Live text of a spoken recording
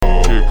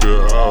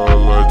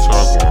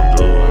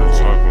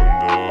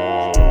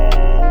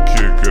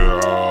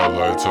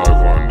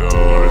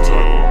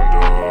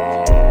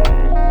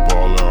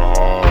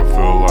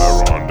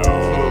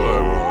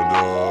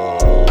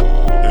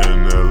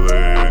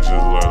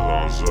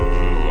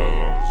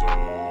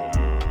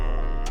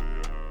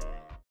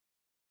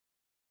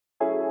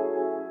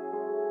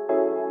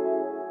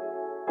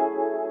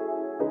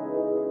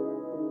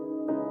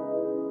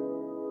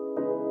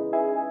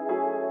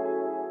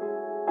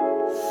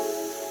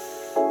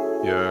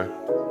Yeah.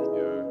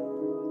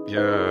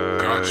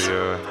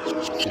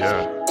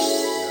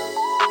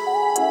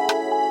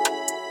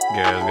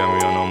 Gas got me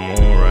on the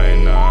moon right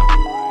now.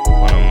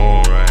 On the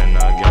moon right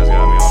now. Gas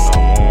got me on the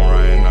moon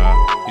right now.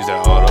 Use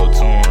that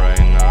auto-tune right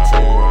now.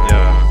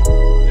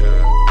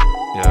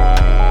 Yeah.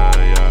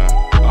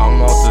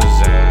 I'm off the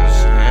Zans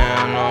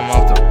and I'm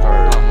off the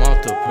perk. I'm off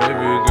the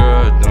baby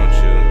girl, don't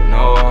you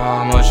know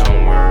how much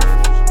I'm worth?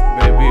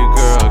 Baby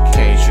girl,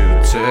 can't you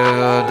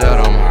tell that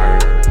I'm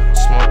hurt?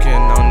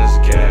 Smoking on this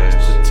gas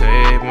to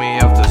take me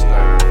off this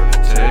earth.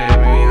 Take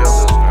me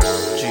off this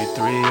earth. G3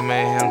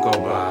 made him go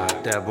by.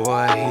 That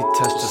boy, he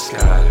touched the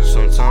sky.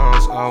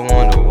 Sometimes I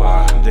wonder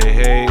why they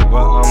hate,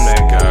 but I'm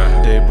that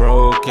guy. They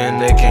broke and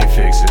they can't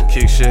fix it.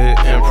 Kick shit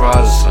and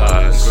improvise.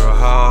 Girl,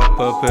 hop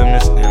up in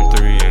this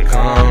M3 and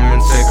come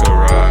and take a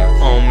ride.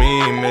 On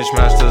me,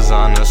 mismatch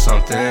designer,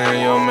 something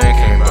your man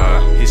can't buy.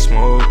 He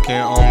smoking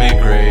on me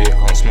great,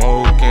 I'm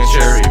smoking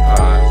cherry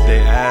pie. They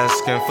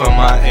asking for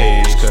my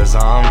age, cause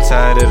I'm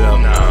tatted up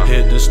now.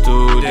 Hit the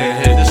stool, then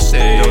hit the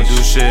stage. Don't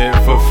do shit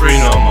for free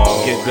no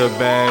more. Get the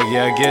bag,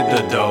 yeah, get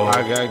the dough.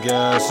 I got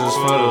gases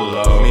for the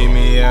low. Meet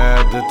me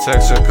at the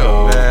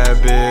Texaco. Bad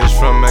bitch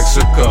from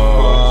Mexico.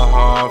 My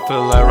heart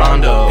feel like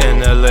Rondo.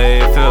 In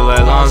LA, feel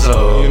like